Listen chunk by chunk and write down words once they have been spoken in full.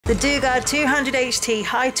The Dugard 200HT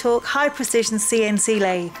high-torque, high-precision CNC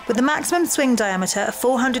lathe with a maximum swing diameter of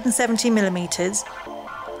 470mm,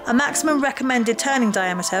 a maximum recommended turning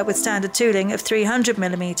diameter with standard tooling of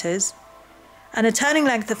 300mm, and a turning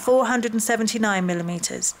length of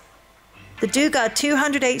 479mm. The Dugard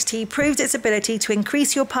 200HT proves its ability to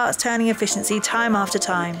increase your parts turning efficiency time after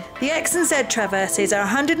time. The X and Z traverses are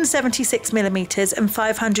 176mm and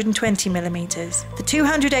 520mm. The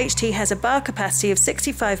 200HT has a bar capacity of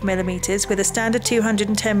 65mm with a standard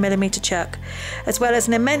 210mm chuck, as well as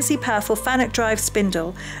an immensely powerful Fanuc drive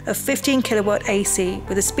spindle of 15 kW AC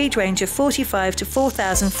with a speed range of 45 to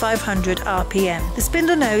 4,500 RPM. The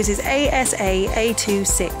spindle nose is ASA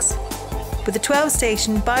A2-6. with a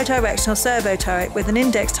 12-station bi-directional servo turret with an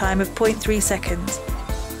index time of 0.3 seconds.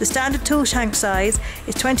 The standard tool shank size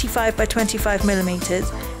is 25 by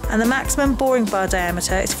 25mm and the maximum boring bar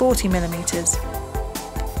diameter is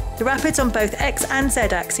 40mm. The rapids on both X and Z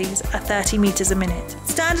axes are 30 meters a minute.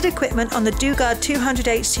 Standard equipment on the Dugard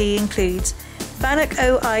 200HT includes Fanuc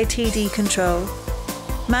OITD control,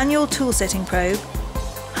 manual tool setting probe,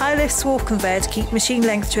 high-lift Swarf conveyor to keep machine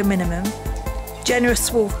length to a minimum, generous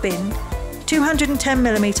Swarf bin,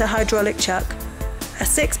 210mm hydraulic chuck, a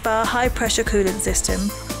 6-bar high-pressure coolant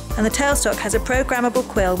system, and the tailstock has a programmable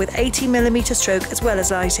quill with 80mm stroke as well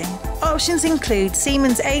as lighting. Options include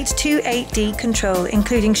Siemens A2-6 control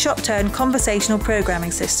including shop turn conversational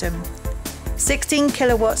programming system, 16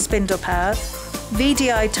 kW spindle power,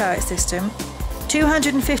 VDI turret system,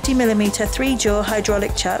 250mm 3-jaw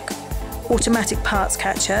hydraulic chuck, automatic parts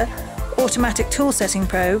catcher, automatic tool setting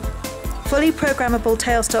probe, fully programmable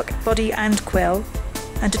tailstock body and quill,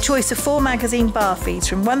 and a choice of 4 magazine bar feeds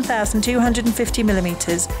from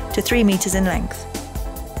 1,250mm to 3 meters in length.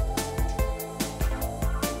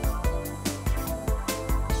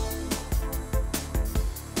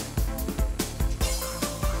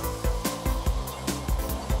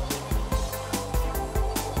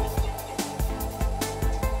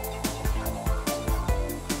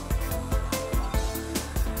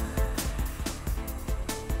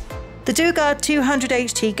 The Dugard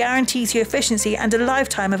 200HT guarantees you efficiency and a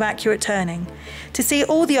lifetime of accurate turning. To see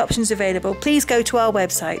all the options available, please go to our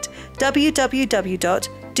website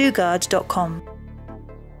www.dugard.com.